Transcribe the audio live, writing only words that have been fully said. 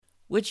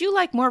Would you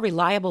like more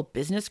reliable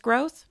business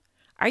growth?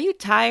 Are you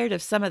tired of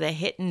some of the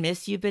hit and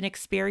miss you've been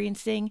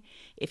experiencing?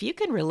 If you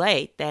can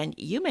relate, then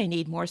you may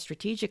need more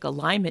strategic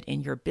alignment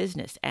in your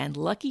business. And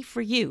lucky for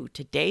you,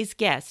 today's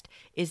guest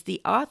is the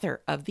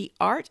author of The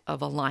Art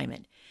of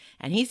Alignment.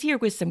 And he's here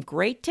with some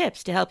great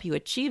tips to help you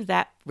achieve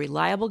that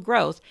reliable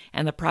growth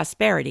and the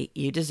prosperity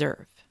you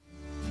deserve.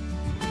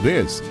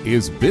 This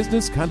is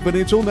Business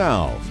Confidential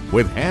Now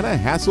with Hannah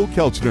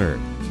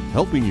Hassel-Kelchner,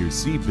 helping you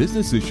see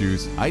business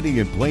issues hiding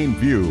in plain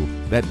view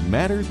that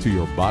matter to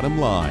your bottom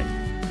line.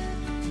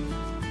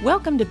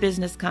 Welcome to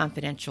Business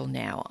Confidential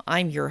Now.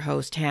 I'm your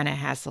host, Hannah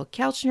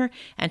Hassel-Kelchner,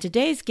 and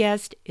today's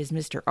guest is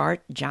Mr.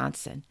 Art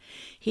Johnson.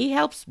 He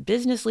helps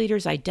business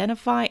leaders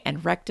identify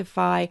and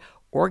rectify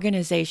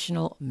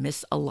organizational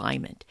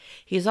misalignment.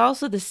 He is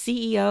also the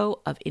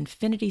CEO of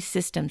Infinity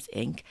Systems,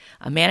 Inc.,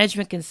 a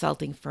management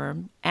consulting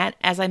firm, and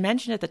as I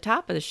mentioned at the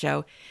top of the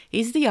show,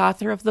 he's the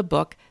author of the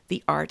book,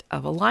 The Art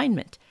of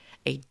Alignment,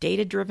 a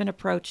data-driven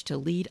approach to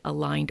lead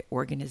aligned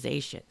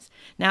organizations.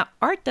 Now,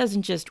 Art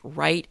doesn't just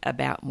write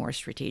about more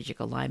strategic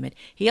alignment,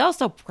 he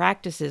also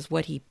practices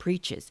what he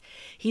preaches.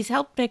 He's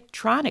helped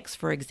Medtronic,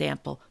 for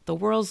example, the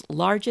world's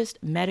largest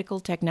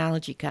medical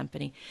technology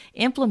company,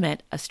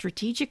 implement a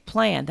strategic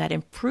plan that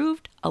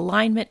improved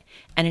alignment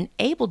and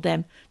enabled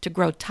them to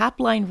grow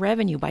top-line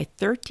revenue by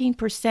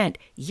 13%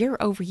 year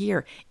over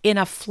year in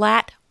a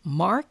flat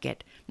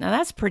market. Now,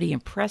 that's pretty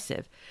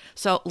impressive.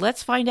 So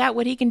let's find out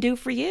what he can do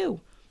for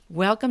you.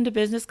 Welcome to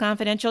Business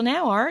Confidential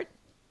Now, Art.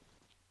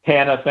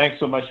 Hannah, thanks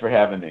so much for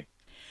having me.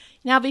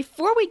 Now,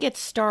 before we get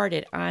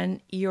started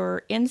on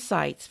your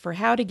insights for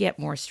how to get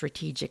more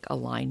strategic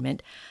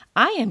alignment,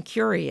 I am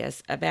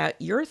curious about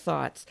your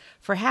thoughts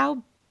for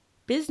how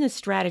business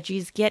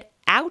strategies get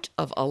out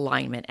of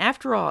alignment.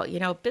 After all,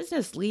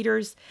 business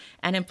leaders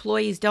and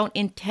employees don't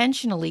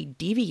intentionally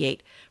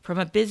deviate from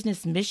a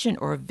business mission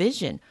or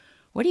vision.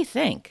 What do you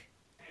think?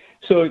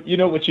 So,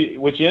 what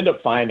you end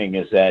up finding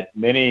is that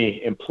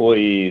many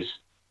employees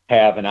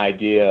have an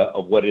idea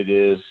of what it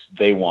is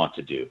they want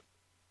to do,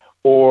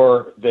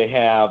 or they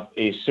have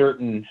a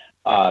certain,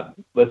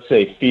 let's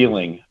say,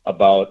 feeling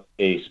about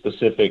a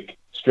specific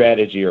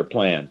strategy or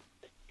plan.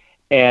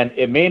 And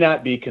it may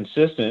not be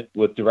consistent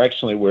with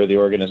directionally where the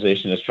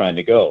organization is trying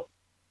to go.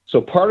 So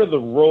part of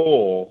the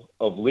role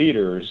of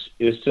leaders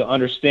is to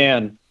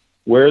understand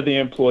where the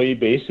employee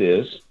base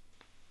is,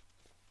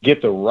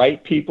 get the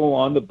right people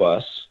on the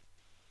bus,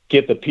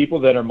 get the people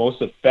that are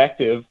most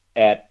effective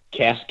at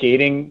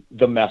cascading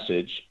the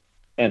message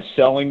and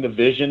selling the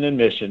vision and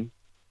mission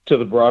to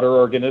the broader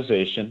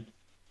organization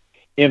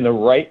in the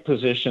right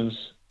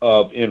positions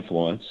of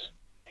influence.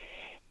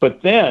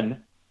 But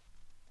then,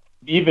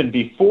 even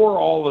before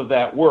all of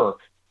that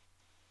work,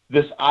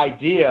 this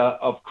idea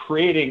of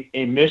creating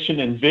a mission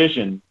and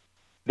vision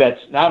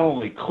that's not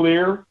only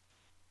clear,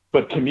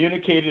 but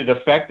communicated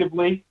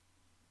effectively,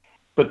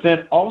 but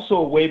then also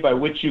a way by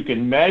which you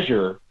can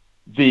measure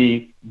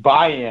the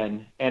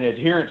buy-in and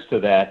adherence to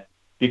that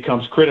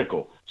becomes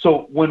critical.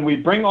 So when we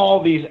bring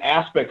all these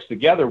aspects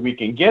together, we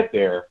can get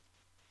there.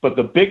 But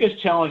the biggest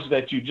challenge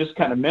that you just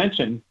kind of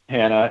mentioned,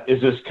 Hannah,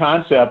 is this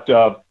concept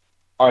of,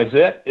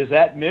 is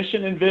that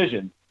mission and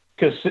vision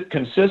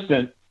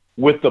consistent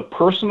with the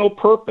personal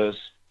purpose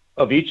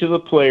of each of the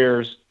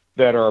players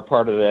that are a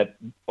part of that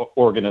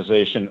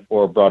organization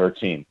or broader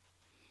team?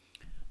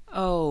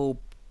 Oh,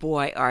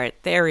 boy, Art,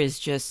 there is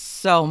just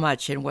so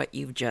much in what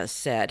you've just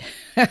said.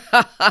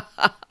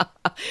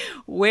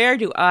 Where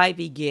do I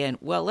begin?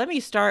 Well, let me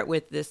start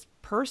with this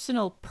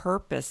personal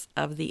purpose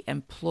of the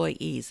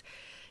employees.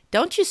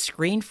 Don't you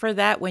screen for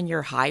that when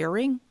you're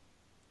hiring?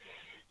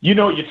 You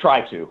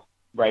try to,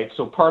 right?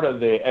 So part of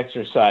the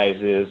exercise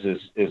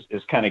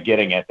is kind of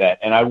getting at that.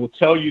 And I will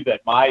tell you that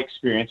my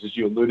experience, as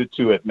you alluded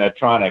to at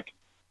Medtronic,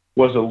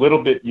 was a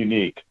little bit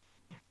unique.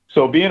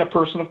 So being a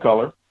person of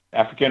color,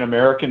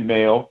 African-American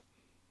male,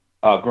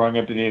 growing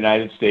up in the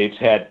United States,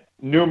 had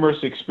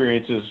numerous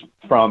experiences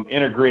from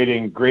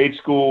integrating grade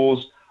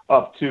schools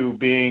up to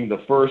being the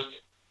first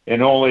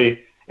and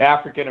only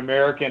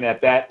African-American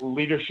at that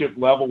leadership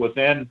level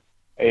within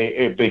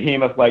a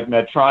behemoth like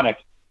Medtronic.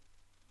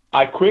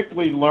 I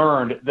quickly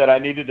learned that I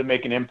needed to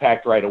make an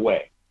impact right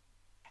away.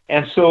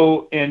 And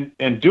so in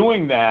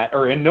doing that,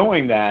 or in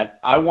knowing that,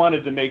 I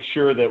wanted to make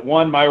sure that,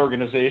 one, my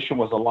organization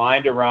was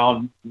aligned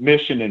around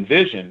mission and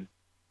vision,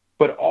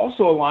 but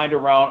also aligned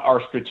around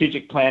our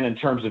strategic plan in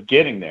terms of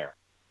getting there.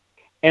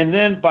 And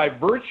then by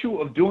virtue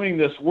of doing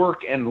this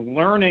work and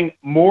learning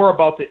more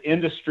about the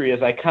industry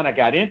as I kind of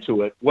got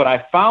into it, what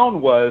I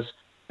found was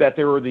that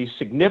there were these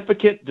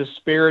significant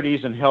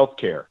disparities in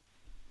healthcare.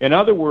 In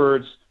other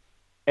words,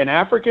 an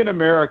African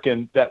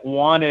American that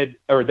wanted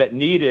or that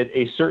needed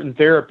a certain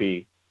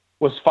therapy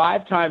was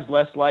 5 times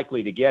less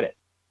likely to get it.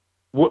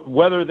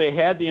 Whether they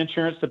had the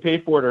insurance to pay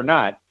for it or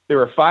not, they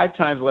were 5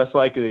 times less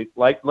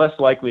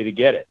likely to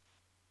get it.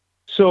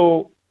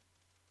 So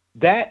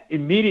that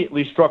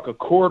immediately struck a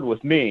chord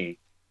with me.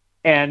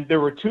 And there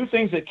were 2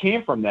 things that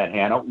came from that,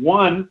 Hannah.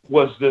 One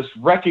was this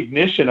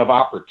recognition of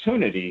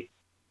opportunity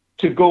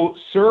to go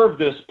serve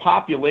this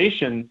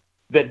population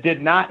that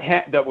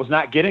that was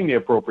not getting the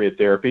appropriate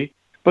therapy.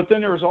 But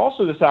then there was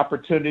also this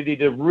opportunity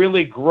to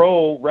really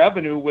grow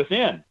revenue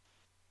within.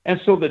 And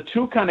so the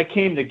two kind of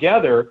came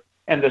together,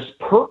 and this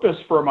purpose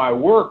for my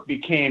work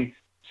became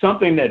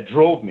something that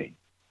drove me.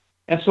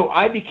 And so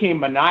I became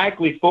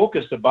maniacally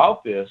focused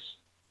about this,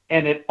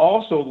 and it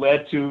also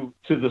led to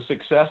the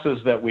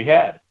successes that we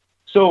had.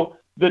 So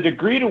the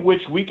degree to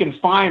which we can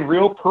find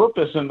real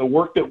purpose in the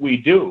work that we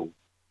do,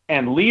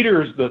 and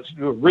leaders, the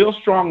real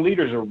strong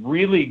leaders are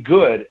really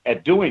good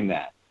at doing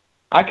that.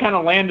 I kind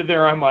of landed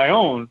there on my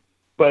own,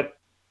 but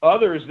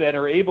others that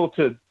are able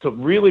to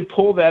really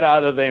pull that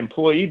out of the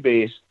employee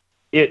base,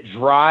 it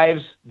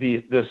drives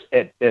this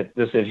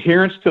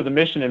adherence to the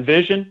mission and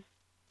vision.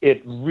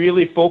 It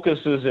really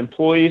focuses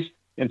employees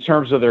in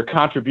terms of their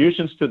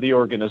contributions to the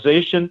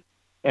organization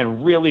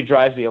and really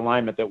drives the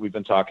alignment that we've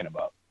been talking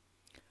about.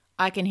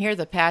 I can hear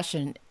the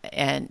passion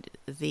and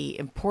the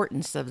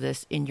importance of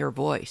this in your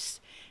voice.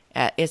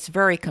 It's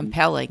very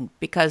compelling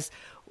because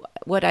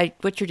what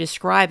you're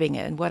describing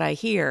and what I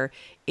hear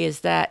is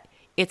that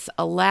it's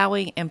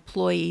allowing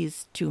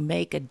employees to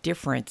make a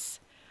difference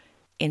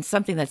in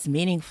something that's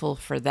meaningful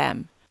for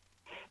them.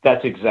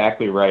 That's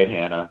exactly right,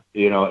 Hannah.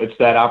 It's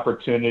that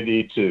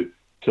opportunity to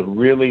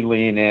really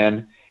lean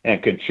in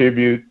and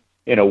contribute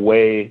in a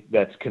way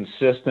that's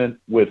consistent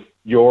with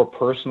your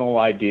personal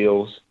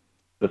ideals,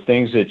 the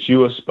things that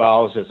you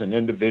espouse as an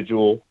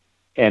individual.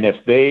 And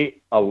if they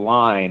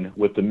align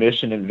with the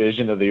mission and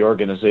vision of the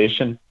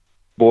organization,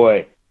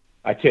 boy,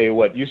 I tell you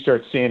what, you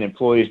start seeing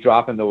employees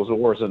dropping those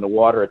oars in the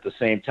water at the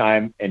same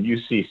time, and you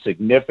see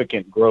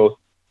significant growth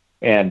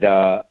and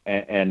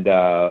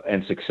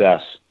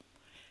success.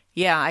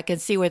 Yeah, I can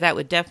see where that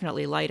would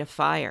definitely light a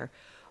fire.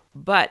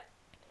 But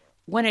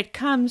when it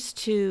comes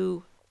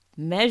to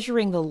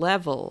measuring the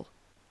level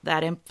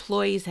that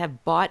employees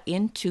have bought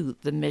into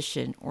the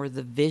mission or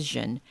the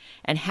vision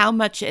and how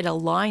much it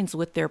aligns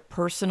with their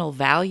personal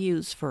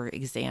values, for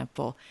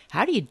example,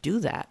 how do you do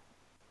that?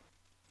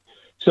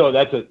 So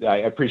I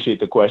appreciate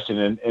the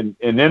question. And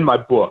in my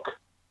book,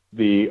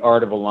 The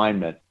Art of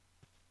Alignment,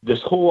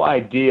 this whole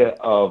idea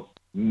of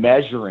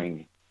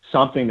measuring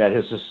something that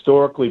has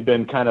historically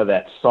been kind of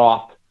that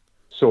soft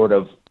sort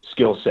of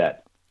skill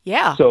set.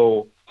 Yeah.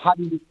 So how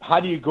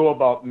do you go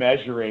about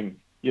measuring,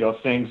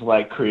 things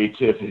like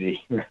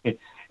creativity, right?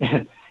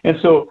 And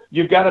so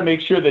you've got to make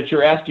sure that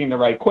you're asking the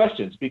right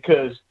questions,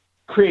 because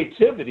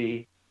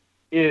creativity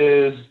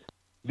is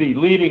the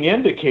leading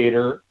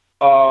indicator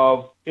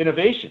of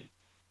innovation.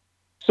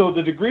 So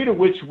the degree to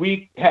which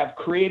we have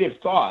creative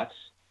thoughts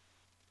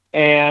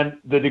and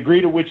the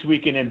degree to which we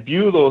can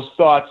imbue those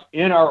thoughts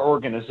in our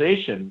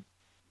organization,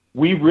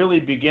 we really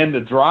begin to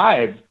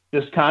drive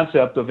this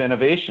concept of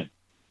innovation.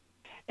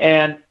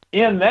 And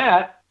in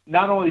that,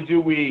 not only do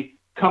we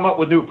come up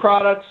with new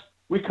products,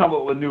 we come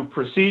up with new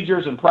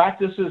procedures and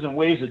practices and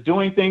ways of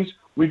doing things.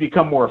 We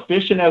become more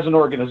efficient as an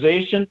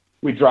organization.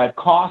 We drive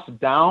costs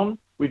down.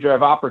 We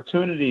drive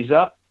opportunities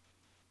up.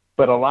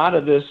 But a lot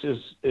of this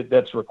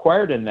that's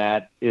required in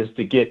that is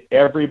to get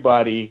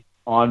everybody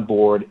on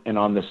board and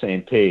on the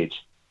same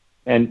page.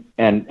 And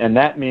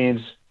that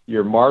means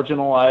your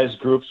marginalized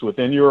groups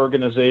within your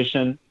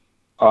organization,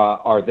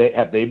 have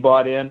they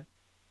bought in?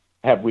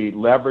 Have we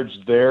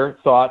leveraged their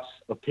thoughts,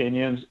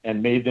 opinions,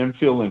 and made them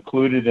feel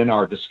included in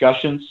our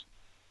discussions?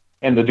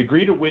 And the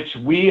degree to which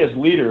we as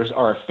leaders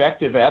are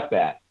effective at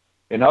that,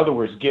 in other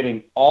words,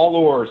 getting all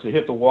oars to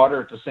hit the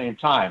water at the same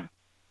time,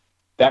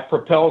 that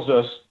propels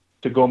us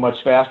to go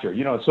much faster.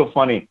 It's so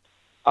funny.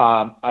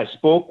 I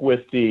spoke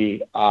with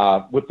the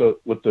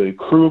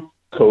crew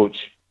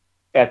coach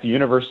at the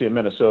University of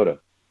Minnesota,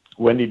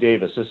 Wendy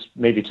Davis. This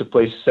maybe took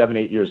place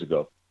 7-8 years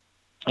ago.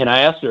 And I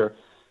asked her,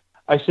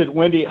 I said,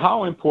 Wendy,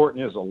 how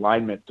important is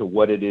alignment to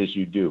what it is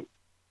you do?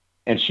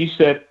 And she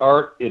said,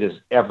 Art, it is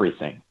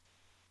everything.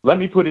 Let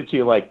me put it to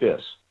you like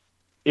this.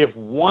 If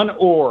one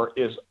oar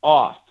is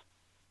off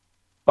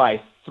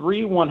by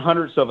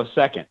 0.03 of a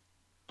second,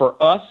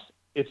 for us,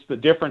 it's the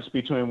difference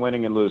between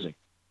winning and losing.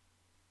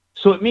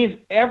 So it means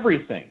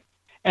everything.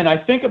 And I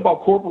think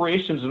about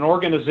corporations and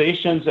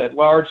organizations at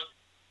large,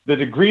 the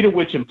degree to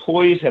which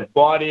employees have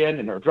bought in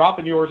and are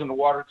dropping the oars in the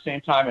water at the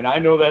same time, and I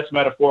know that's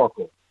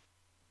metaphorical,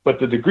 but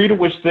the degree to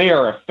which they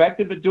are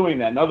effective at doing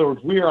that, in other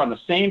words, we are on the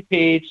same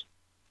page,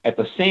 at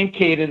the same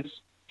cadence,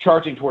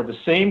 charging toward the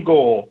same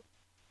goal,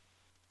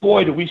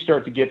 boy, do we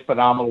start to get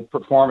phenomenal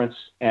performance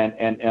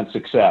and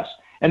success.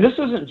 And this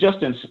isn't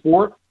just in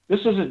sport.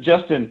 This isn't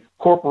just in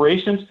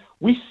corporations.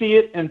 We see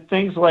it in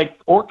things like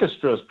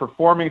orchestras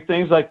performing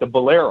things like the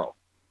Bolero.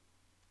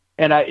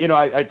 And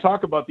I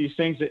talk about these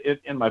things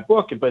in my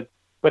book, but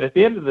at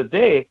the end of the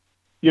day,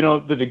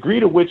 the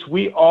degree to which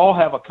we all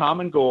have a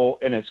common goal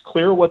and it's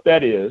clear what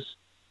that is,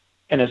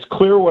 and it's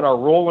clear what our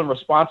role and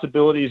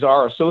responsibilities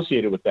are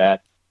associated with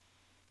that,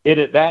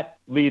 that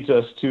leads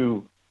us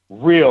to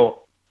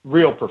real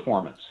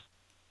performance.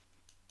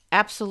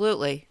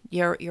 Absolutely.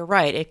 You're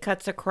right. It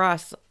cuts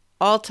across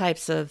all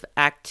types of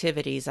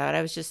activities.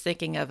 I was just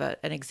thinking of an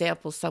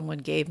example someone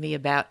gave me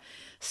about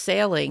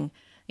sailing,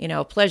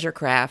 pleasure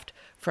craft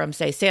from,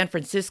 say, San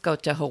Francisco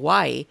to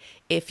Hawaii,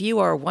 if you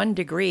are 1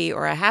 degree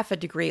or a half a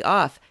degree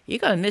off, you're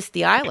going to miss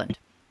the island.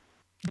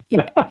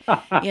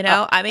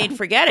 I mean,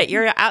 forget it.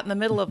 You're out in the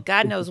middle of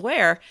God knows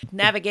where,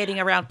 navigating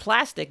around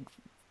plastic.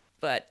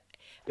 But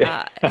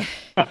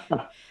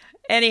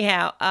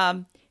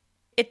anyhow,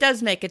 it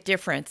does make a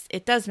difference.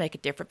 It does make a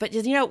difference. But,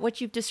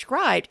 what you've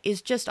described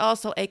is just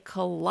also a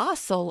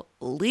colossal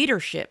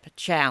leadership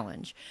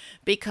challenge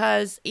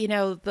because,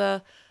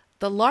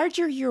 the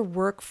larger your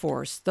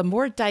workforce, the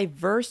more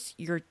diverse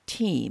your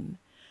team,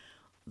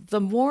 the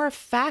more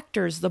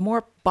factors, the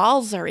more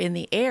balls are in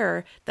the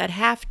air that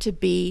have to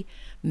be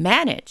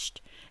managed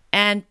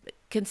and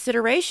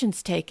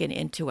considerations taken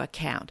into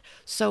account.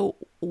 So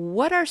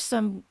what are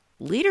some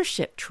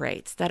leadership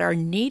traits that are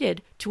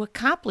needed to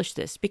accomplish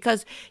this?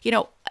 Because,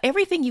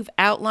 everything you've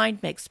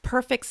outlined makes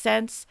perfect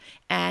sense,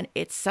 and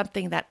it's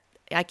something that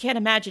I can't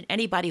imagine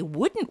anybody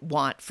wouldn't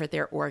want for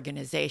their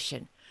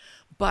organization.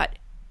 But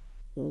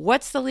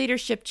what's the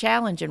leadership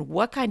challenge, and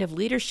what kind of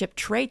leadership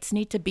traits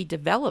need to be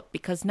developed?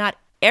 Because not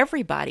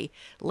everybody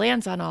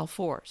lands on all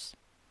fours.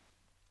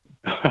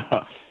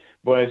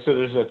 Boy, so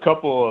there's a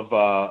couple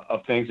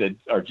of things that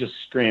are just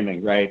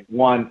screaming, right?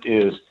 One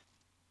is,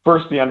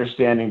 first, the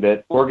understanding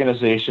that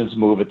organizations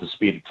move at the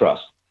speed of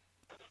trust.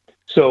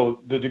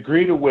 So the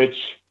degree to which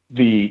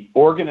the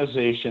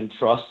organization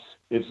trusts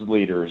its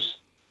leaders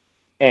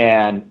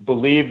and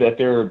believe that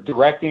they're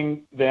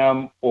directing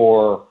them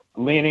or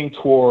leaning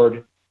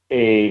toward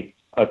a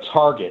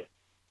target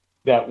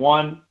that,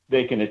 one,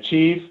 they can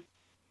achieve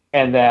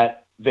and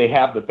that they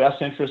have the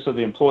best interests of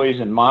the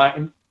employees in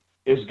mind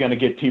is going to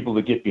get people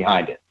to get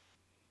behind it.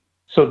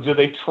 So do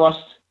they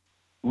trust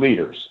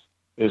leaders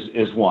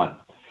is one.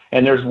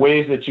 And there's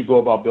ways that you go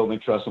about building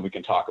trust, and we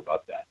can talk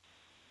about that.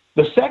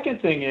 The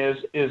second thing is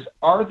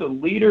are the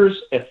leaders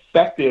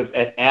effective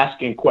at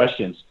asking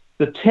questions?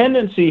 The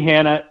tendency,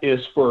 Hannah,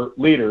 is for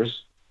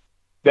leaders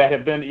that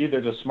have been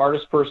either the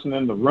smartest person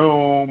in the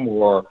room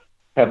or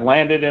have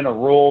landed in a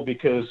role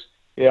because,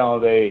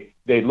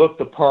 they look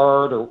the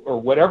part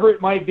or whatever it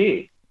might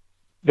be.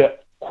 The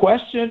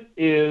question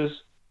is,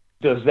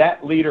 does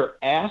that leader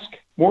ask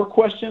more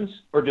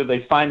questions, or do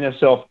they find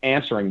themselves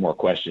answering more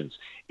questions?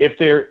 If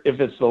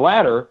it's the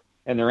latter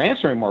and they're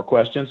answering more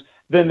questions,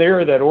 then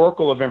they're that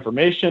oracle of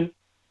information.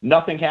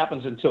 Nothing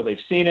happens until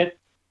they've seen it.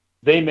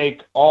 They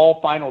make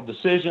all final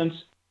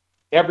decisions.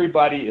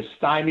 Everybody is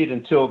stymied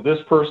until this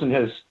person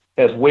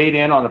has weighed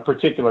in on a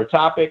particular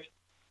topic.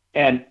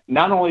 And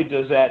not only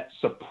does that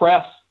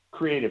suppress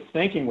creative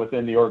thinking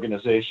within the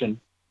organization,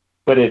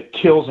 but it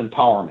kills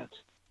empowerment.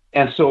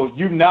 And so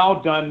you've now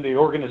done the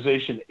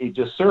organization a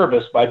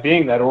disservice by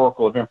being that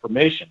oracle of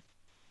information.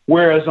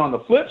 Whereas on the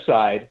flip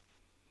side,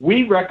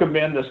 we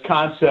recommend this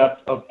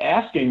concept of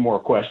asking more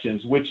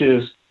questions, which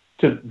is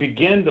to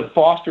begin to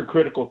foster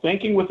critical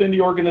thinking within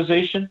the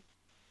organization,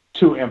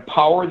 to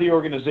empower the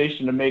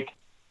organization to make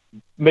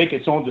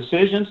its own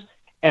decisions.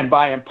 And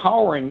by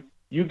empowering,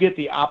 you get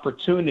the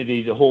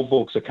opportunity to hold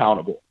folks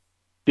accountable.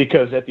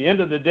 Because at the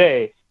end of the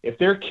day, if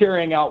they're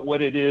carrying out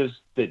what it is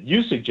that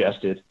you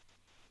suggested,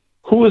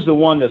 who is the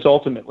one that's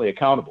ultimately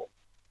accountable?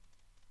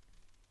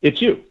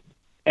 It's you.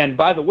 And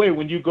by the way,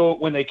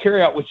 when they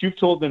carry out what you've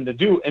told them to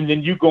do, and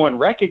then you go and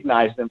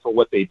recognize them for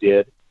what they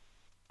did,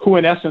 who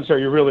in essence are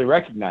you really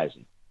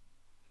recognizing?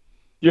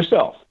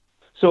 Yourself.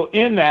 So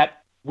in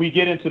that, we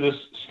get into this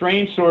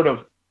strange sort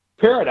of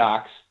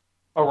paradox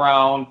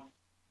around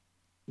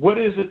what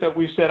is it that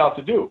we set out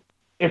to do?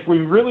 If we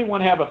really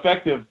want to have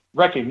effective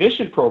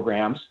recognition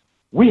programs,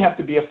 we have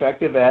to be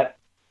effective at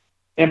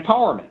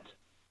empowerment.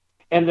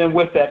 And then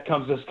with that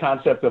comes this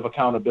concept of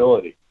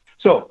accountability.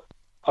 So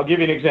I'll give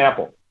you an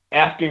example.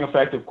 Asking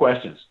effective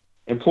questions.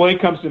 Employee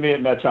comes to me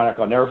at Medtronic.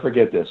 I'll never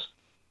forget this.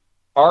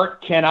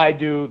 Art, can I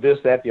do this,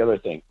 that, the other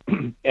thing?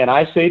 And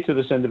I say to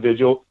this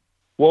individual,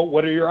 well,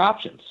 what are your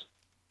options?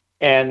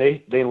 And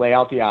they lay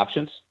out the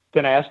options.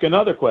 Then I ask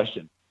another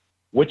question.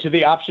 Which of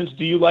the options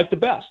do you like the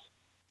best?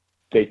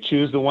 They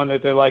choose the one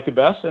that they like the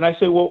best. And I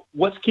say, well,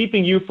 what's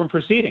keeping you from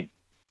proceeding?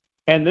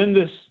 And then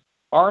this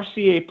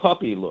RCA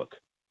puppy look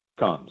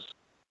comes,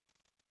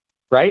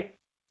 right?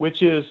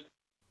 Which is,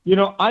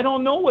 I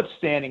don't know what's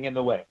standing in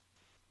the way.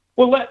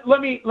 Well,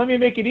 let me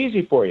make it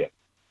easy for you.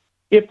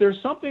 If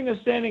there's something that's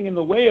standing in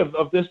the way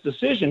of this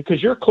decision,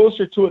 because you're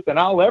closer to it than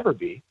I'll ever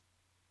be,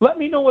 let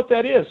me know what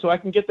that is so I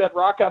can get that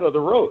rock out of the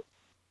road.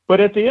 But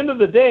at the end of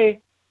the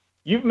day,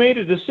 you've made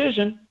a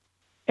decision,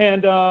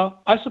 and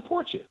I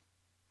support you.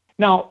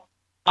 Now,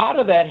 out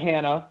of that,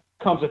 Hannah,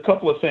 comes a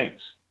couple of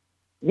things.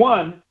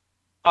 One,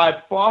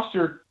 I've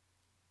fostered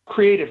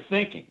creative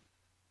thinking,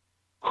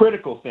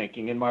 critical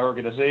thinking in my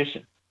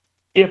organization.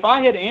 If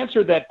I had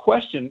answered that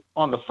question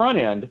on the front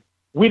end,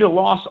 we'd have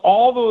lost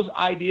all those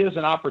ideas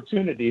and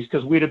opportunities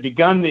because we'd have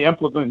begun the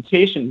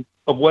implementation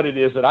of what it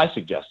is that I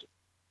suggested.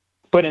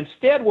 But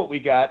instead, what we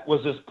got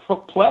was this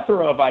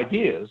plethora of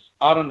ideas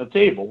out on the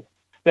table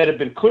that have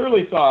been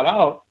clearly thought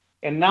out,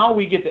 and now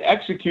we get to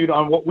execute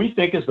on what we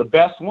think is the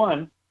best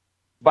one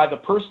by the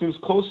person who's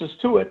closest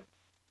to it.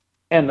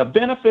 And the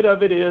benefit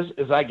of it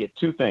is I get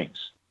two things.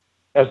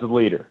 as the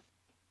leader.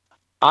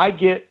 I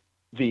get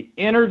the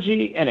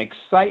energy and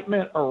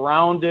excitement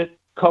around it,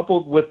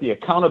 coupled with the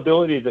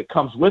accountability that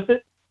comes with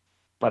it,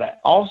 but I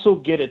also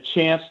get a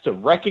chance to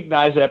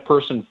recognize that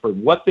person for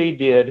what they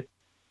did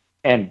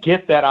and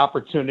get that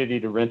opportunity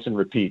to rinse and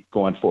repeat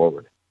going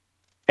forward.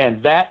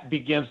 And that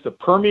begins to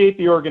permeate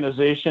the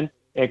organization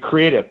and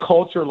create a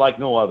culture like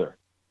no other.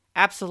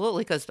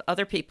 Absolutely, because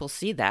other people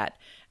see that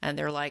and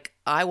they're like,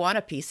 I want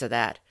a piece of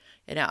that.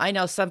 And I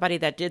know somebody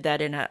that did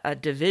that in a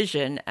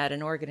division at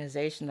an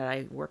organization that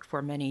I worked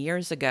for many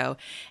years ago,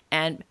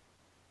 and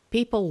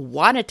people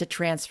wanted to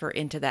transfer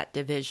into that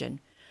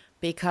division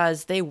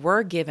because they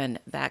were given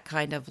that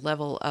kind of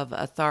level of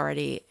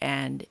authority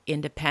and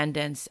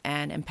independence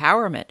and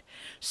empowerment.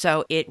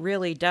 So it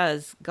really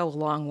does go a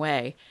long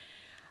way.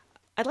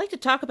 I'd like to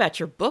talk about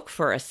your book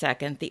for a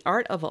second, The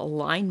Art of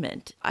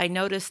Alignment. I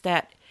noticed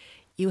that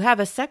you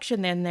have a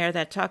section in there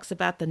that talks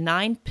about the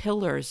 9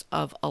 pillars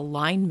of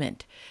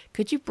alignment.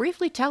 Could you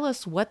briefly tell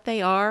us what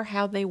they are,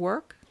 how they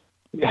work?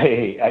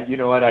 Hey, you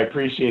know what? I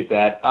appreciate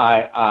that.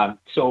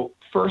 So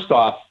first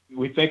off,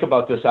 we think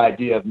about this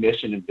idea of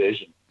mission and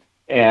vision.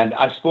 And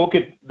I spoke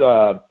at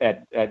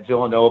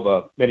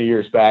Villanova many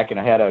years back, and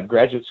I had a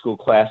graduate school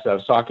class that I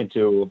was talking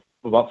to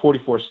about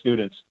 44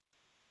 students.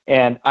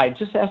 And I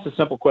just asked a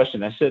simple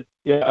question. I said,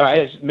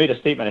 I made a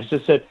statement. I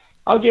just said,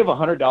 I'll give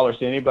 $100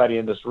 to anybody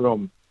in this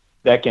room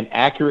that can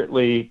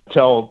accurately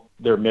tell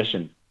their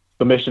mission,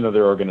 the mission of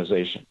their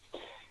organization.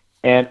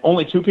 And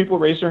only 2 people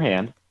raised their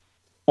hand.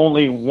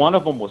 Only one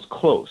of them was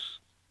close.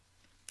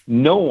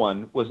 No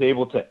one was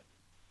able to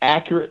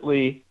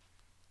accurately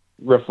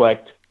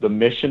reflect the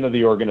mission of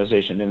the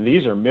organization. And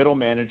these are middle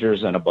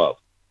managers and above.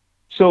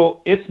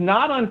 So it's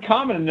not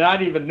uncommon to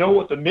not even know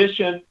what the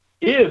mission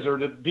is or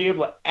to be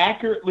able to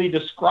accurately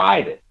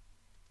describe it.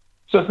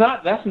 So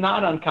that's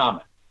not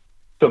uncommon.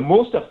 The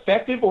most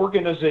effective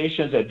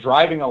organizations at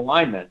driving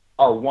alignment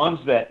are ones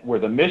where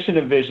the mission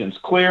and vision is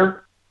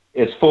clear,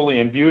 it's fully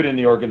imbued in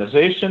the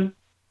organization,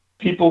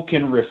 people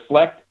can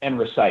reflect and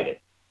recite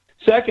it.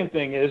 Second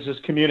thing is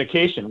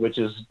communication, which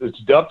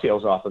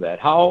dovetails off of that.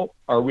 How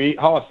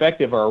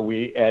effective are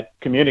we at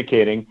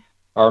communicating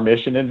our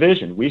mission and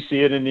vision? We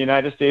see it in the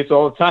United States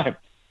all the time.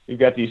 You've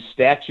got these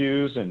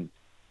statues and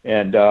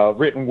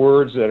written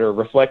words that are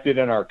reflected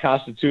in our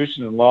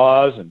Constitution and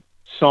laws, and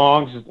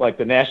songs like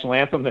the national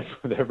anthem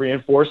that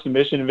reinforce the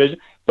mission and vision.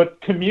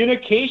 But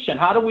communication,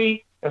 how do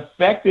we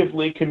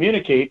effectively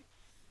communicate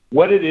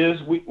what it is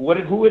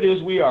who it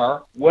is we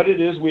are, what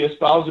it is we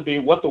espouse to be,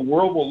 what the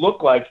world will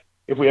look like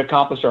if we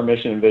accomplish our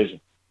mission and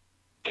vision?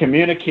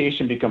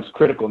 Communication becomes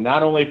critical,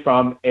 not only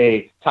from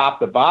a top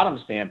to bottom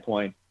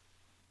standpoint,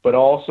 but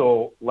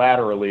also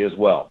laterally as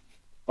well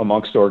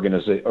amongst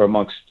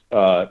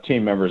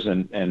team members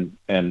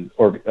and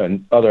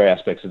other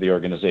aspects of the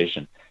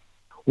organization.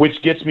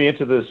 Which gets me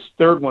into this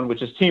third one,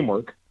 which is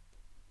teamwork.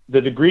 The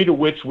degree to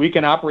which we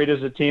can operate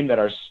as a team, that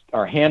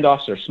our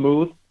handoffs are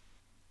smooth,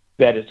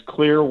 that it's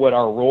clear what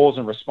our roles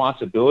and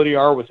responsibility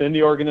are within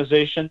the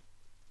organization,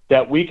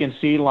 that we can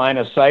see line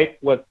of sight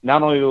what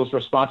not only those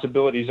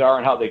responsibilities are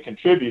and how they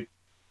contribute,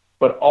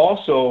 but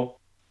also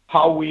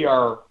how we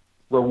are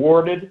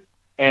rewarded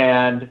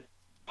and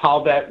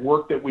how that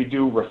work that we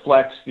do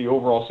reflects the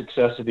overall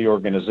success of the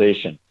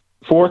organization.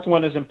 Fourth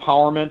one is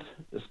empowerment.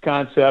 This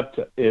concept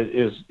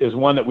is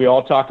one that we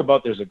all talk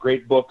about. There's a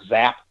great book,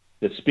 Zap,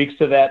 that speaks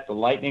to that, the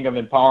lightning of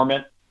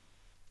empowerment.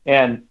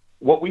 And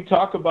what we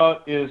talk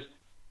about is,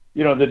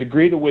 the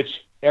degree to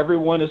which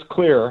everyone is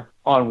clear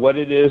on what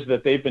it is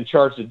that they've been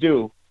charged to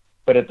do,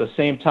 but at the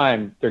same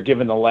time, they're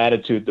given the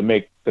latitude to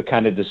make the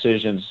kind of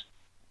decisions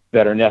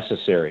that are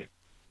necessary.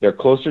 They're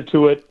closer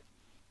to it,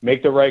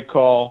 make the right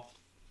call,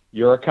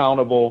 you're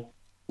accountable,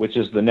 which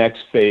is the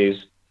next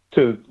phase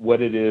to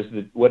what it is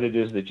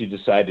that you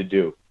decide to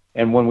do.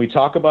 And when we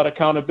talk about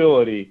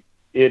accountability,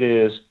 it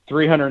is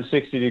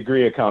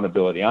 360-degree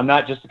accountability. I'm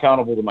not just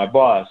accountable to my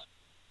boss.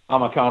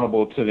 I'm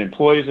accountable to the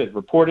employees that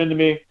report into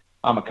me.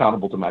 I'm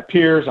accountable to my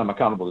peers. I'm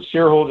accountable to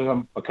shareholders.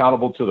 I'm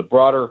accountable to the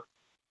broader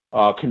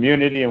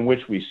community in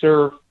which we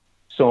serve,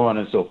 so on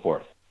and so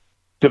forth.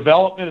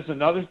 Development is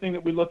another thing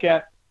that we look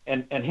at.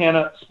 And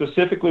Hannah,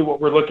 specifically what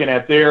we're looking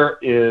at there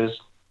is,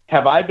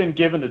 have I been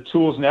given the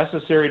tools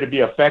necessary to be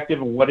effective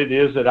in what it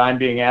is that I'm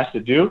being asked to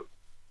do?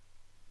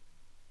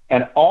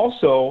 And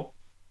also,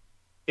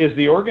 is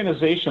the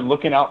organization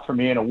looking out for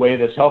me in a way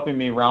that's helping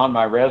me round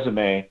my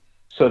resume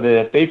so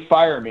that if they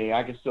fire me,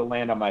 I can still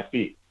land on my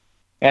feet?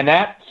 And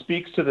that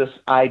speaks to this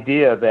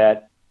idea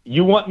that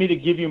you want me to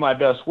give you my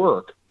best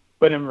work,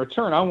 but in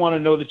return, I want to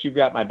know that you've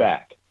got my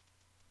back.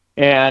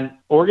 And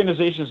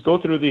organizations go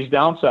through these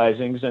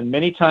downsizings, and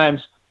many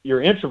times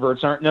your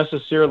introverts aren't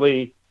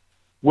necessarily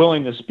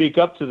willing to speak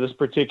up to this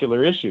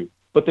particular issue,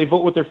 but they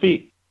vote with their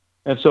feet.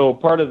 And so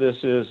part of this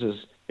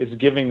is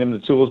giving them the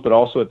tools, but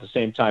also at the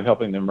same time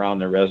helping them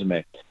round their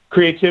resume.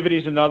 Creativity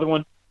is another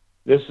one.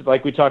 This,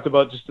 like we talked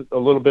about just a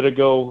little bit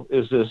ago,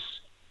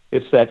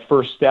 it's that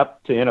first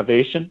step to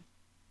innovation.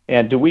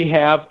 And do we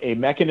have a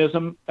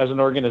mechanism as an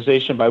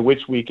organization by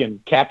which we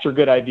can capture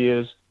good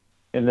ideas,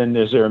 And then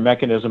is there a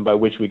mechanism by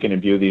which we can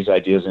imbue these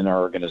ideas in our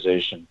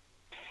organization?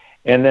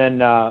 And then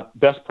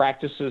best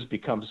practices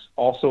becomes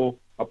also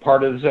a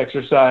part of this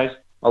exercise.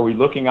 Are we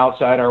looking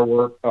outside our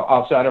work,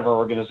 outside of our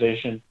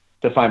organization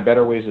to find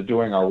better ways of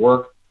doing our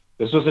work?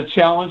 This was a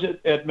challenge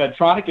at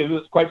Medtronic. It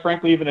was, quite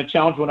frankly, even a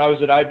challenge when I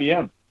was at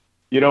IBM.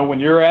 When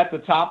you're at the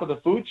top of the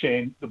food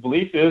chain, the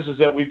belief is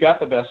that we've got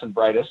the best and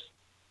brightest.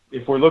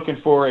 If we're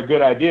looking for a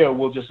good idea,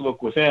 we'll just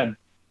look within.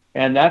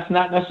 And that's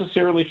not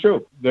necessarily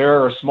true.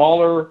 There are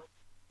smaller,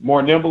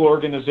 more nimble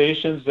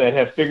organizations that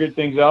have figured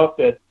things out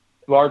that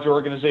larger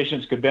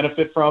organizations could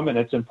benefit from, and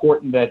it's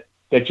important that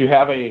you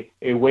have a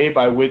way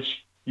by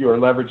which you are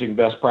leveraging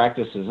best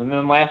practices. And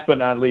then last but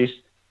not least,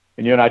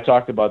 and you and I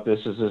talked about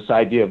this, is this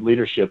idea of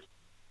leadership,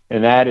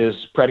 and that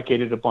is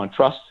predicated upon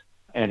trust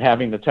and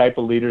having the type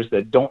of leaders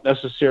that don't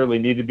necessarily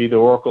need to be the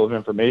oracle of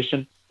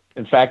information.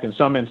 In fact, in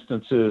some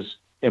instances,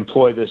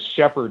 employ this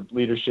shepherd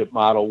leadership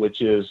model,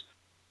 which is,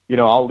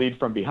 I'll lead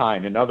from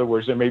behind. In other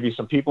words, there may be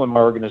some people in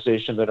my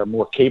organization that are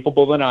more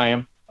capable than I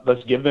am.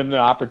 Let's give them the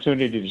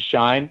opportunity to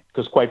shine,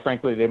 because quite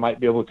frankly, they might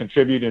be able to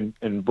contribute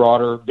in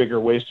broader, bigger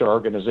ways to our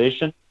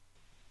organization.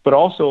 But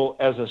also,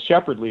 as a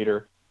shepherd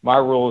leader, my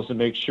role is to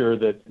make sure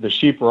that the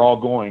sheep are all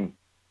going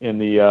in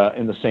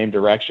the same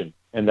direction,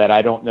 and that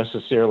I don't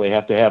necessarily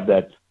have to have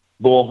that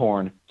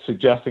bullhorn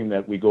suggesting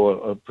that we go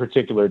a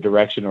particular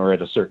direction or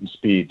at a certain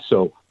speed.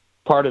 So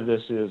part of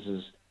this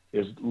is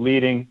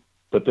leading,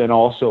 but then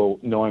also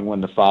knowing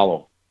when to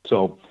follow.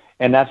 So,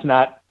 and that's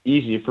not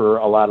easy for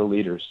a lot of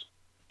leaders.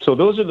 So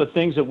those are the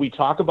things that we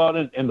talk about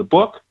in the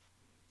book.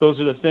 Those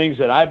are the things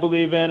that I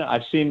believe in.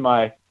 I've seen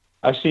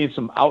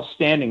some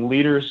outstanding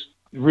leaders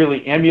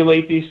really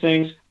emulate these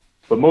things.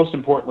 But most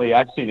importantly,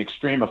 I've seen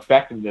extreme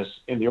effectiveness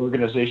in the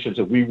organizations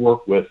that we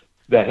work with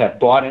that have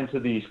bought into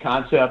these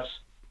concepts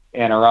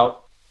and are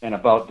out and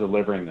about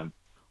delivering them.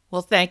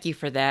 Well, thank you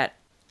for that.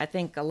 I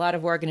think a lot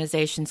of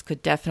organizations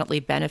could definitely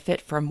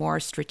benefit from more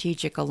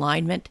strategic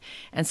alignment.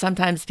 And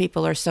sometimes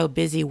people are so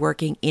busy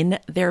working in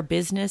their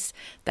business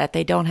that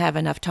they don't have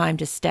enough time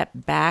to step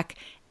back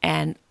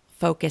and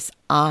focus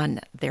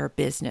on their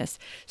business.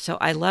 So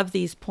I love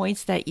these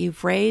points that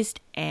you've raised,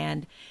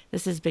 and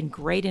this has been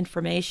great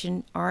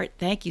information, Art.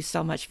 Thank you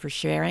so much for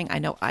sharing. I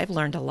know I've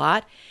learned a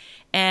lot.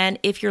 And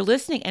if you're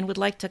listening and would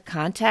like to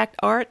contact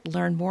Art,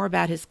 learn more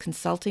about his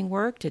consulting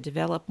work to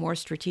develop more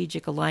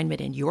strategic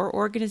alignment in your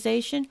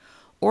organization,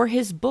 or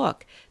his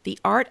book, The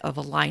Art of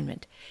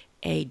Alignment,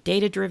 a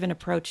data-driven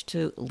approach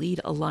to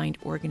lead-aligned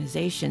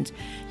organizations,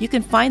 you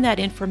can find that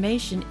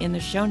information in the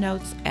show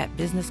notes at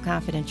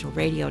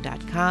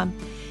businessconfidentialradio.com.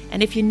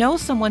 And if you know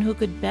someone who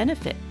could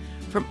benefit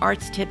from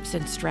Art's tips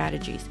and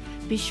strategies,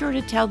 be sure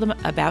to tell them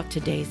about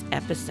today's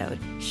episode.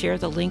 Share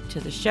the link to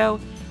the show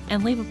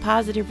and leave a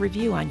positive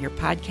review on your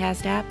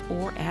podcast app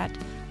or at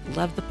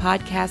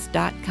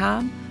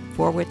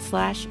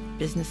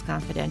lovethepodcast.com/Business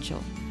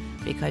Confidential.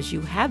 Because you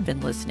have been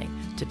listening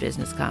to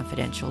Business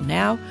Confidential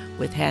Now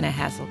with Hannah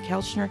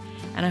Hassel-Kelchner,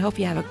 and I hope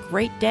you have a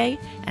great day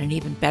and an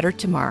even better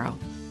tomorrow.